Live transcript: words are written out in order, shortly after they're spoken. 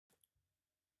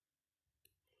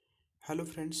Hello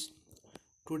friends,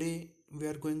 today we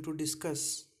are going to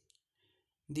discuss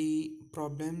the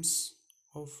problems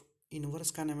of inverse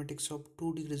kinematics of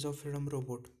 2 degrees of freedom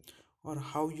robot, or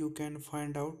how you can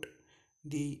find out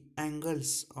the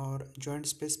angles or joint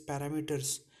space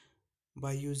parameters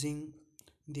by using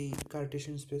the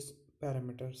Cartesian space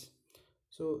parameters.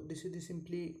 So this is the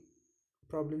simply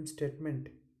problem statement.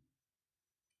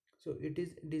 So it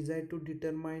is designed to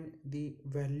determine the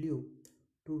value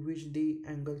to which the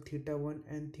angle theta 1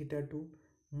 and theta 2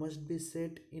 must be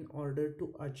set in order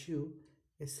to achieve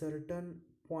a certain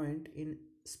point in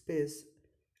space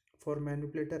for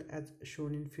manipulator as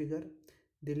shown in figure.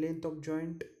 The length of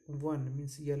joint 1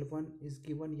 means L1 is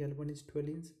given. L1 is 12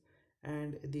 inch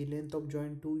and the length of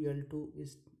joint 2 L2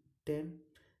 is 10.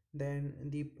 Then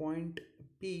the point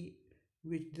P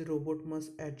which the robot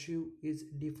must achieve is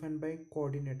defined by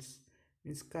coordinates,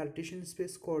 means Cartesian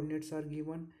space coordinates are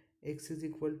given. X is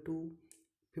equal to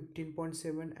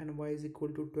 15.7 and y is equal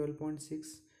to 12.6.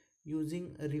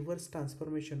 Using a reverse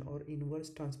transformation or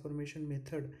inverse transformation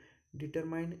method,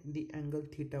 determine the angle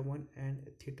theta 1 and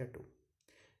theta 2.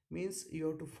 Means you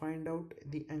have to find out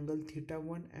the angle theta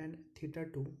 1 and theta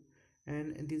 2,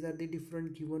 and these are the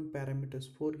different given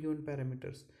parameters, four given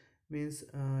parameters. Means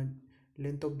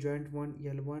length of joint 1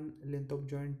 L1, length of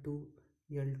joint 2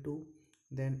 L2,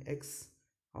 then x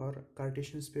or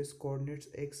Cartesian space coordinates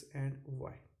x and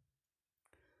y.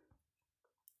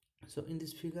 So in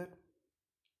this figure,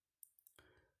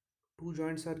 two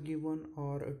joints are given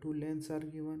or two lengths are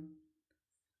given,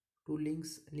 two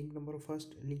links, link number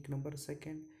first, link number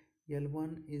second.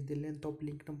 L1 is the length of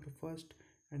link number first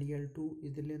and L2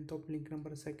 is the length of link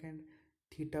number second.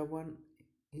 Theta 1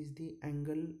 is the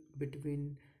angle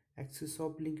between axis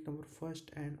of link number first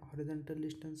and horizontal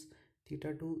distance.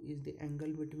 Theta 2 is the angle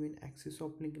between axis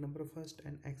of link number first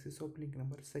and axis of link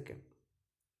number second.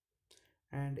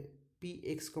 And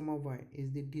px comma y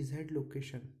is the desired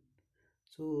location.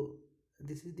 So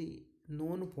this is the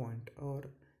known point or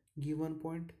given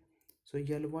point. So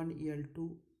L1,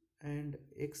 L2 and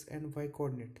x and y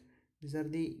coordinate, these are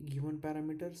the given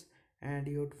parameters, and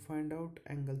you have to find out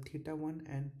angle theta 1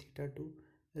 and theta 2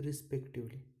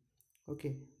 respectively.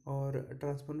 Okay, or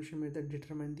transformation method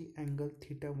determine the angle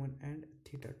theta 1 and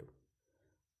theta 2.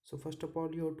 So first of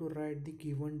all, you have to write the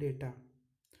given data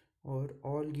or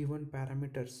all given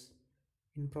parameters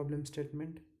in problem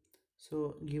statement.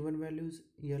 So given values,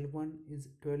 L1 is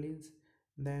 12 inch,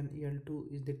 then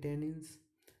L2 is the 10 inch,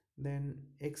 then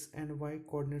x and y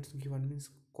coordinates given, means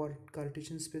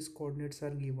Cartesian space coordinates are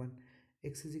given.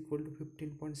 X is equal to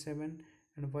 15.7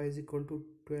 and y is equal to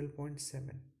 12.7.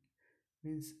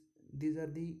 means these are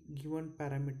the given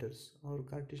parameters or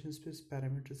Cartesian space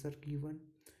parameters are given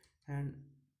and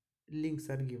links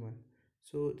are given.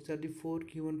 So these are the four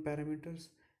given parameters,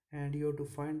 and you have to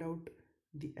find out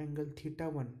the angle theta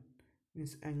 1,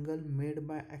 means angle made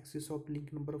by axis of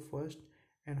link number first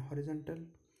and horizontal,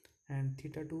 and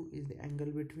theta 2 is the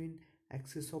angle between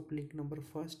axis of link number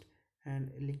first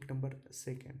and link number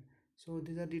second. So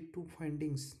these are the two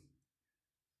findings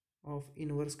of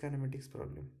inverse kinematics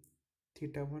problem,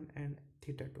 theta 1 and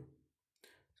theta 2.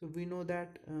 So we know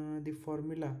that the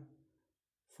formula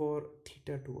for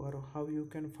theta 2, or how you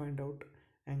can find out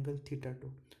angle theta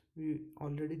 2, we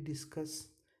already discussed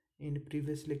in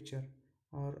previous lecture,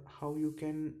 or how you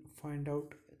can find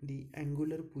out the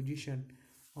angular position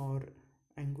or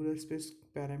angular space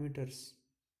parameters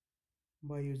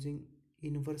by using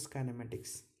inverse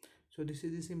kinematics. So this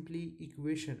is the simply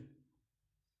equation.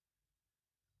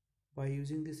 By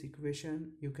using this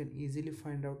equation, you can easily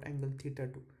find out angle theta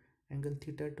 2. Angle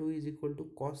theta 2 is equal to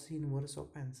cos inverse of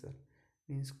answer,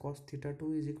 means cos theta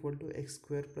 2 is equal to x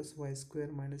square plus y square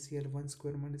minus L1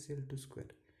 square minus L2 square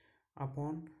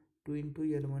upon 2 into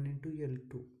L1 into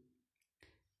L2.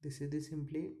 This is the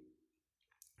simply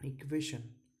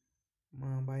equation.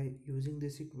 By using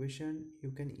this equation,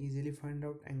 you can easily find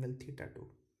out angle theta 2.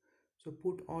 So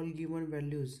put all given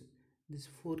values, these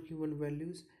four given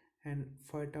values, and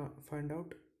find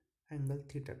out angle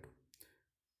theta 2.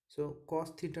 So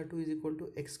cos theta 2 is equal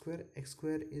to x square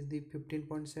is the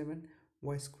 15.7,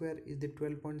 y square is the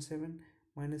 12.7,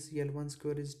 minus L1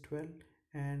 square is 12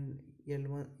 and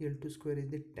L2 square is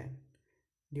the 10,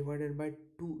 divided by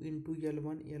 2 into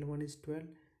L1 is 12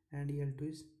 and L2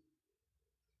 is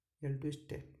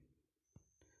 10.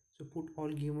 So put all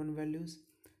given values,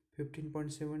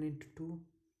 15.7 into 2,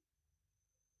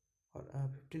 or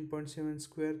 15.7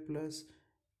 square plus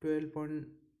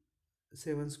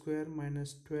 12.7 square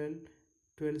minus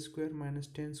 12 square minus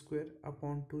 10 square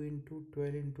upon 2 into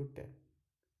 12 into 10.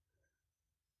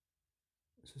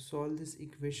 So solve this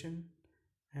equation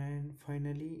and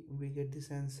finally we get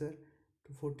this answer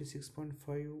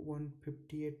 246.5,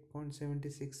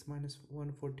 158.76 minus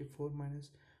 144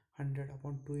 minus 100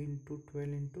 upon 2 into 12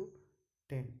 into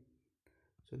 10.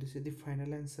 So this is the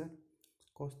final answer.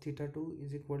 Cos theta 2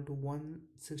 is equal to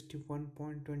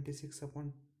 161.26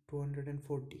 upon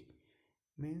 240,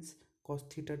 means cos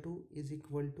theta 2 is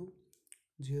equal to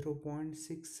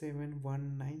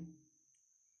 0.6719,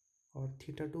 or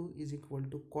theta 2 is equal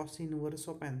to cos inverse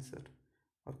of answer,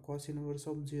 or cos inverse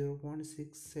of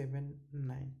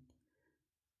 0.679.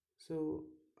 So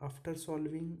after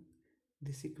solving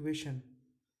this equation,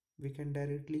 we can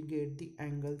directly get the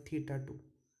angle theta 2,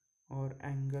 or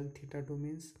angle theta 2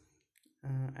 means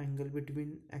angle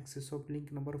between axis of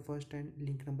link number first and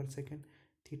link number second.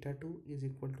 Theta 2 is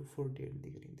equal to 48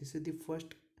 degree. This is the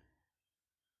first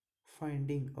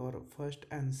finding or first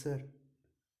answer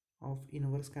of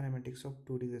inverse kinematics of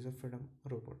 2 degrees of freedom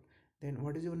robot. Then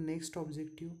what is your next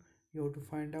objective? You have to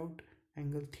find out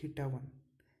angle theta 1,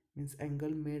 means angle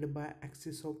made by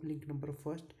axis of link number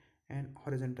first and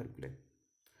horizontal plane.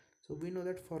 So we know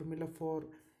that formula for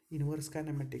inverse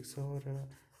kinematics, or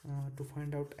to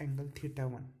find out angle theta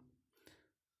 1.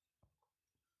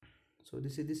 So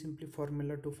this is the simply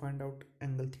formula to find out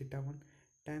angle theta 1.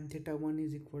 Tan theta 1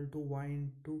 is equal to y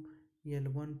into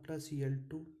L1 plus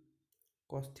L2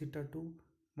 cos theta 2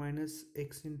 minus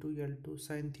x into L2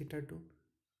 sin theta 2,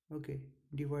 okay,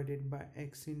 divided by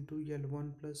x into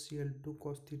L1 plus L2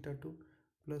 cos theta 2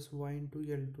 plus y into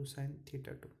L2 sin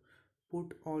theta 2.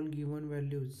 Put all given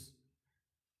values,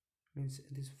 means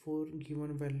these 4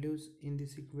 given values in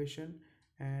this equation,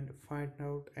 and find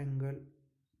out angle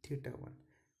theta 1.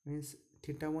 Means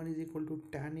theta 1 is equal to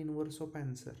tan inverse of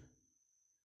answer.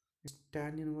 It's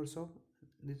tan inverse of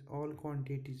these all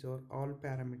quantities or all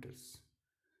parameters.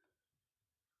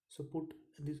 So put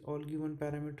these all given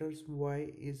parameters.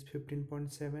 Y is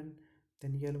 15.7,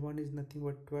 then L1 is nothing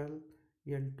but 12,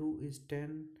 L2 is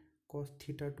 10, cos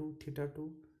theta 2 theta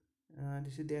 2.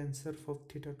 This is the answer for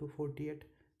theta 2, 48,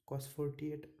 cos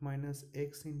 48 minus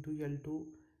x into L2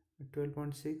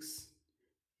 12.6,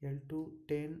 L2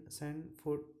 10 sin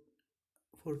 48,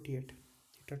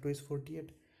 theta 2 is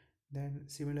 48. Then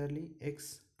similarly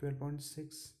x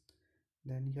 12.6,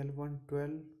 then L1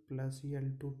 12 plus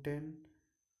L2 10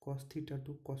 cos theta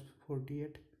 2 cos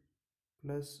 48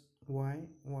 plus y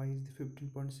is the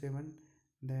 15.7,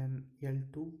 then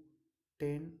L2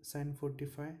 10 sin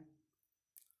 45,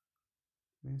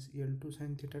 means L2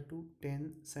 sin theta 2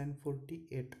 10 sin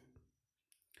 48.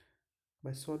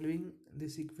 By solving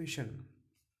this equation,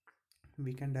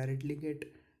 we can directly get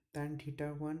tan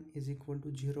theta 1 is equal to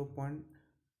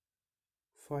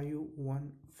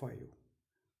 0.515,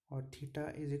 or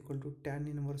theta is equal to tan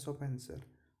inverse of answer,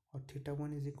 or theta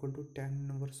 1 is equal to tan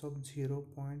inverse of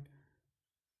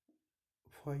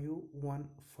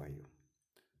 0.515.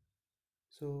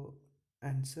 So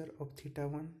answer of theta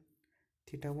 1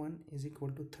 is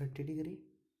equal to 30 degree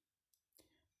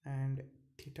and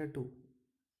theta 2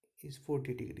 is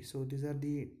 40 degree. So these are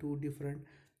the two different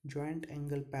joint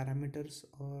angle parameters,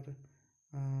 or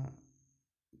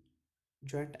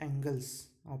joint angles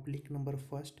of link number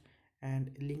first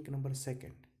and link number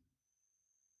second,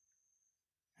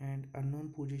 and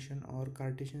unknown position or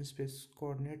Cartesian space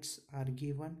coordinates are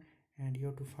given, and you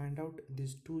have to find out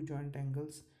these two joint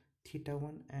angles theta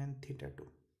 1 and theta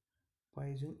 2 by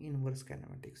using inverse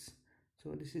kinematics.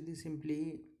 So this is the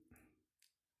simply,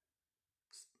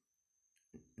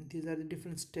 these are the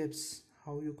different steps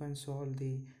how you can solve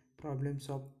the problems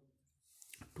of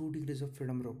 2 degrees of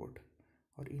freedom robot,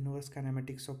 or inverse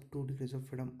kinematics of 2 degrees of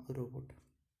freedom robot,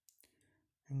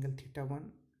 angle theta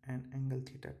 1 and angle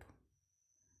theta 2.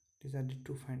 These are the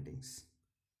two findings.